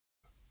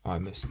I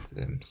missed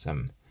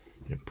some,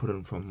 put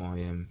in from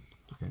my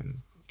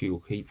Google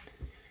Keep,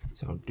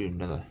 so I'll do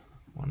another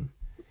one.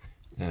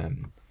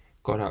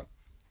 Got up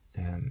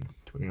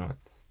 29th,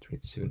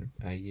 27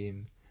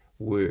 AM,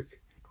 work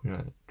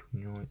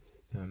 29th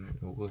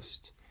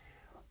August,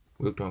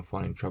 worked on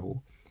finding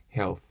trouble,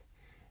 health,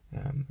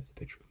 there's a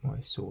picture of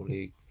my sore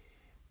leg,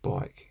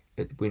 bike,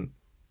 it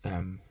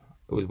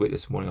was wet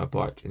this morning, I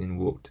biked and then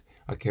walked,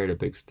 I carried a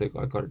big stick,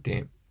 I got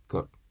damp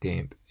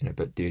and a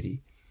bit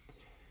dirty.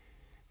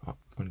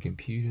 On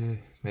computer,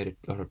 made a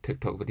lot of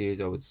TikTok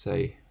videos, I would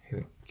say,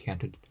 haven't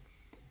counted.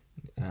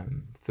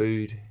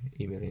 Food,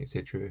 emailing,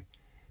 etc.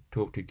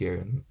 Talked to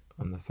Gary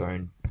on the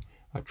phone.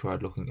 I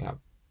tried looking up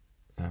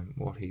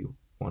what he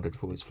wanted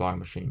for his flying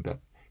machine, but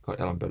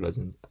got Allen Billers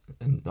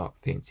and not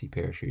a fancy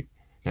parachute.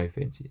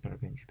 26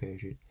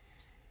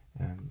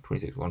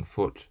 on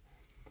foot.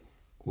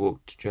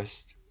 Walked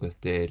just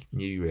with Dad,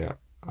 new route.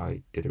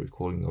 I did a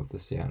recording of the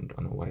sound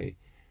on the way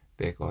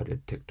back. I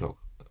did TikTok,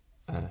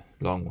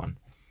 long one.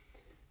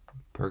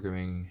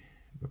 Programming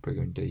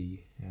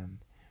D.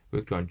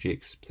 Worked on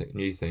Jack's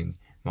new thing,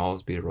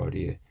 miles better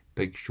idea,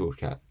 big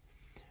shortcut,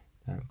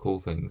 cool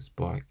things,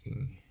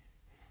 biking,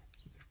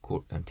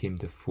 10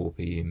 to 4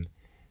 PM,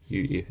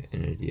 UF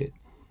an idiot,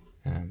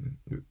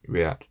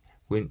 route,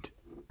 went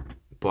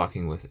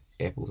biking with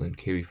apples and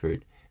kiwi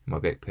fruit in my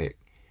backpack,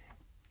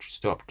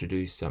 stopped to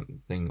do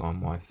something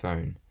on my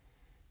phone,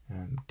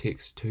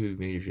 text 2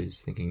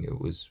 messages thinking it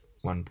was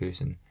one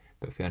person,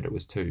 but found it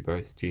was 2,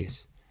 both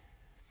Jess.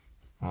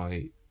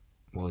 I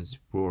was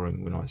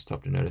roaring when I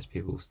stopped to notice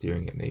people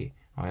staring at me.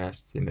 I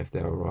asked them if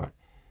they were right.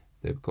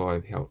 The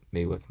guy helped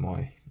me with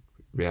my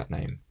route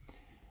name.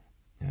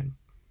 And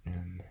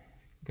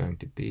going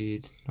to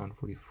bed,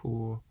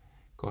 9:44.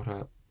 Got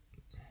up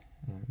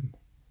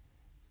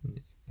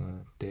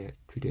 2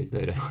 days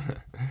later,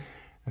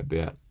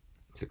 about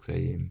 6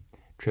 AM.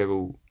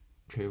 Travelled,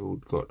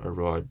 got a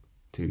ride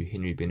to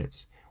Henry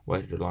Bennett's.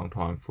 Waited a long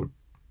time for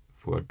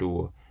a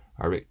door.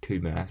 I wrecked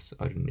 2 masks.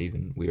 I didn't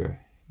even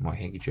wear my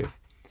handkerchief.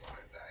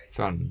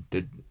 Fun,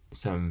 did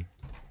some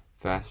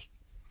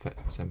fast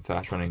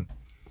running,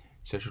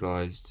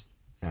 socialised,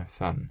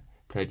 fun,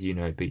 played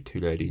beat 2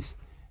 ladies,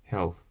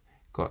 health,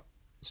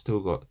 still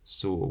got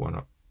sore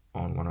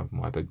on one of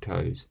my big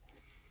toes.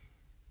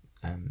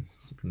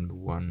 Number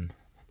 1,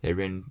 they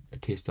ran a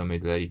test on me,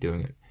 the lady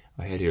doing it,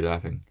 I had her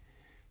laughing.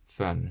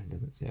 Fun,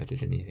 doesn't say I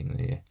did anything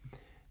there.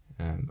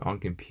 On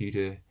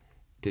computer,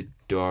 did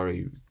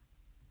diary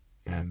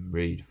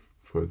read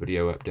for a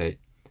video update.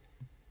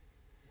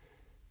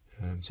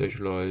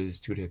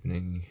 Socialised, good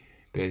happening,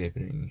 bad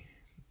happening,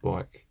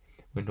 bike,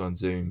 went on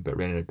Zoom but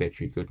ran out of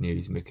battery, good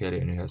news, Michaela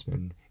and her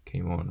husband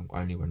came on,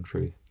 only one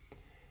truth.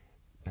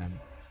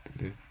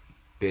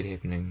 Bad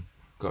happening,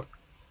 got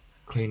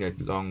cleaner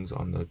lungs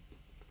on the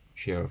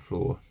shower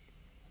floor,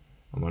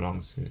 on my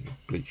lungs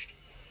bleached.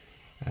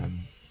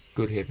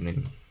 Good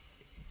happening,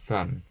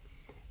 fun,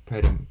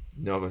 played a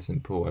novice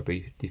in pool, I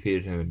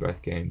defeated him in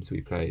both games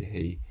we played,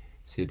 he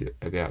said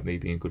about me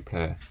being a good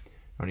player.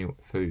 Only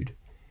food,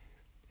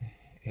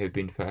 have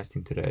been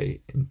fasting today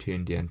and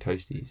turned down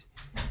toasties.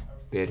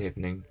 Bad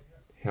happening,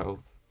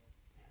 health,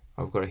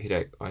 I've got a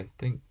headache, I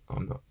think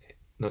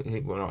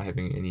we're not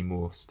having any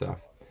more stuff.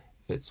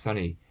 It's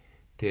funny,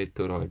 Dad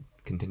thought I'd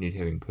continued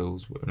having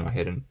pills when I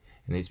hadn't,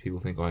 and these people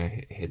think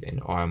I had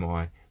an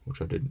IMI,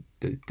 which I don't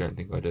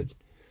think I did.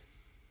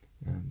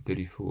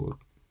 34,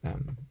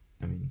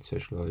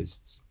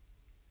 socialised,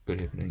 good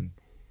happening,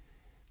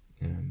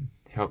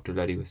 helped a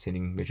lady with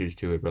sending messages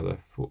to her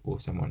brother or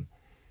someone.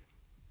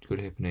 Good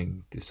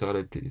happening,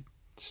 decided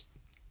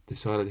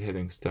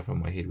having stuff on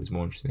my head was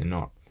more interesting than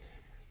not.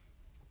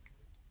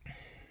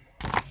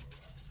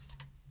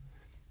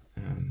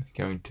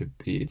 Going to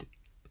bed,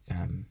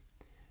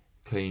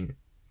 cleaning,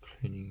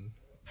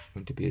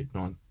 went to bed at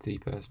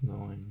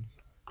 9:09,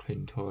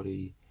 clean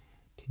tidy,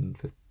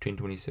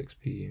 10:26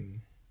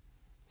 PM,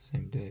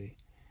 same day.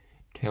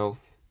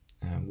 Health,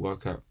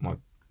 woke up, my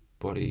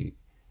body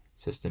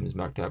system is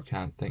mucked up,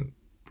 can't think,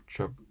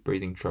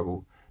 breathing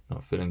trouble,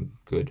 not feeling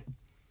good.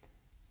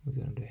 Was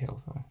it under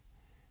health?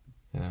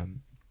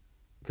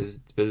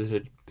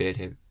 Visited,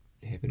 bad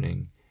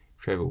happening,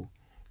 travel,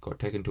 got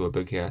taken to a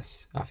big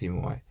house,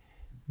 Awhimuai,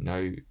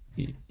 no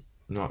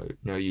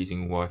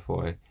using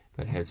Wi-Fi,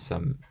 but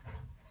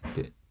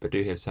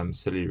do have some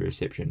silly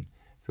reception,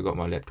 forgot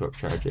my laptop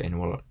charger and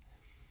wallet.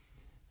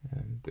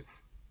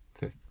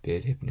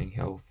 Bad happening,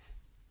 health,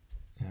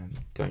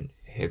 don't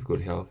have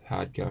good health,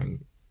 hard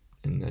going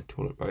in the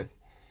toilet both.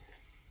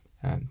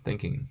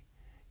 Thinking,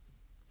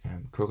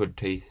 crooked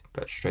teeth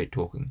but straight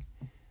talking.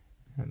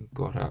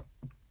 Got up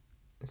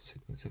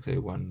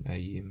 6:01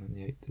 AM on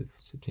the 8th of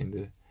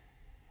September.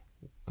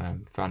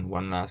 Fun,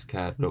 one last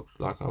card, looked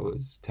like I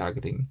was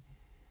targeting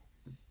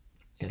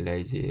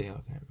Elazier,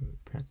 I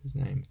can't pronounce his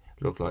name,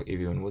 looked like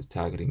everyone was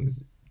targeting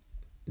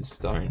the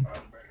stone.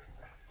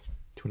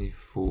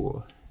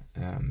 24,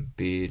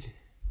 bed,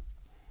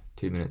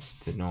 2 minutes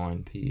to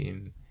 9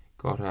 PM,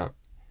 got up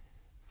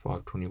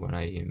 5:21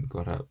 AM,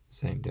 got up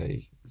same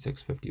day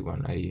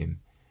 6:51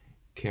 AM,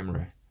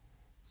 camera,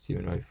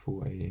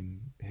 7:04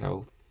 a.m.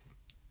 Health,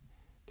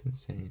 didn't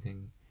say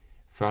anything.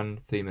 Fun,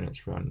 3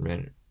 minutes run,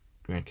 ran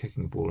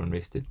kicking the ball and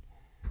rested.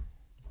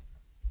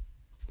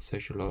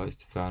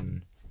 Socialised,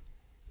 fun,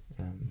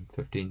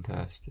 15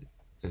 past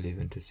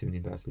 11 to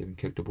 17 past 11,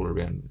 kicked the ball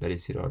around. Lady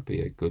said I'd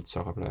be a good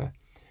soccer player.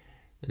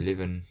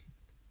 11,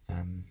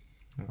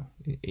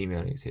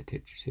 emailing,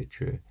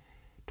 etc.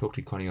 Talked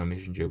to Connie on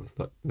Messenger with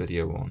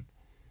video on.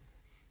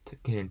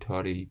 Clean and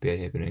tidy, bad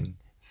happening,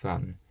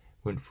 fun.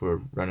 Went for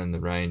a run in the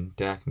rain,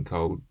 dark and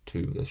cold,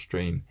 to the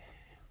stream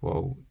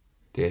while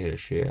Dad had a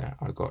shower.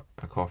 I got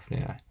a cough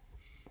now.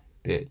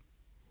 Bad,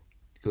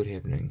 good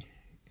happening.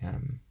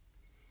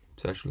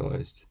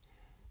 Socialised.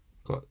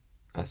 Got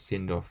a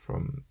send off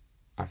from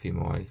Awhi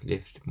Mai.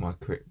 Left my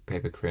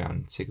paper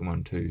crown, second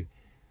one to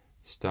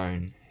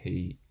Stone.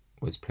 He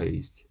was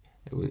pleased.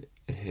 It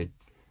had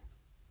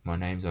my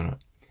names on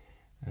it.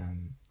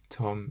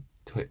 Town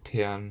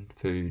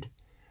food.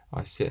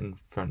 I sat in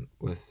front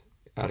with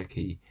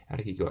Araki.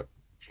 Araki got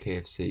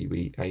KFC.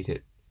 We ate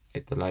it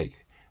at the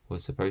lake.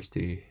 Was supposed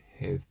to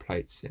have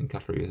plates and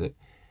cutlery with it.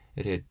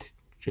 It had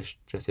just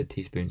had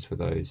teaspoons for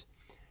those.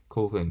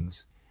 Cool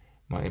things.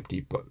 My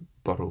empty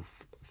bottle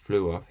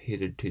flew off,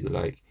 headed to the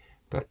lake,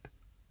 but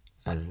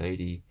a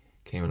lady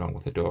came along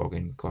with a dog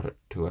and got it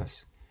to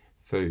us.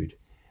 Food.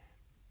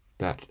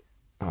 But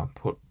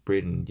put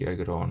bread and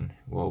yogurt on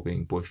while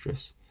being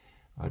boisterous.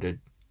 I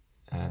did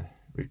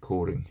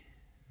recording.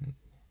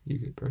 You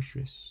get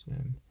boisterous.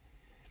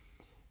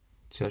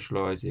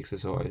 Socialise,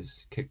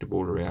 exercise, kicked the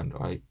ball around.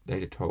 I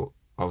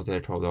was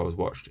later told that I was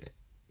watched,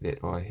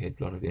 that I had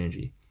a lot of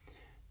energy.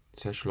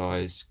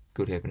 Socialise,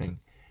 good happening.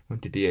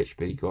 Went to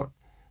DHB, got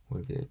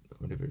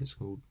whatever it is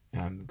called.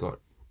 Got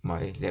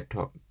my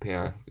laptop,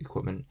 power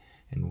equipment,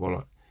 and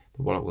wallet.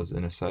 The wallet was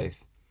in a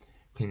safe.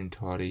 Clean and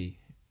tidy.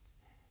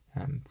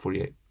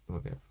 48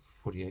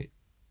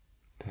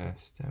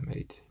 past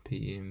 8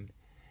 p.m.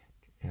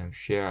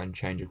 Shower and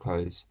change of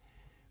clothes.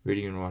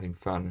 Reading and writing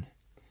fun.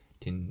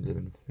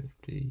 10:11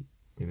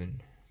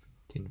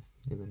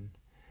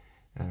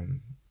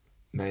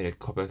 made a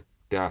copper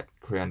dart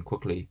crown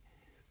quickly.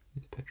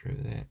 There's a picture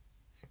of that.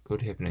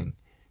 Good happening.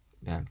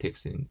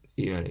 Texting,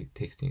 emailing,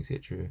 texting,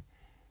 etc.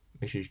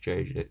 Message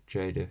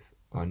Jade if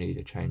I need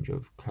a change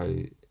of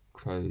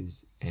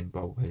clothes and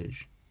bulb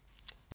page.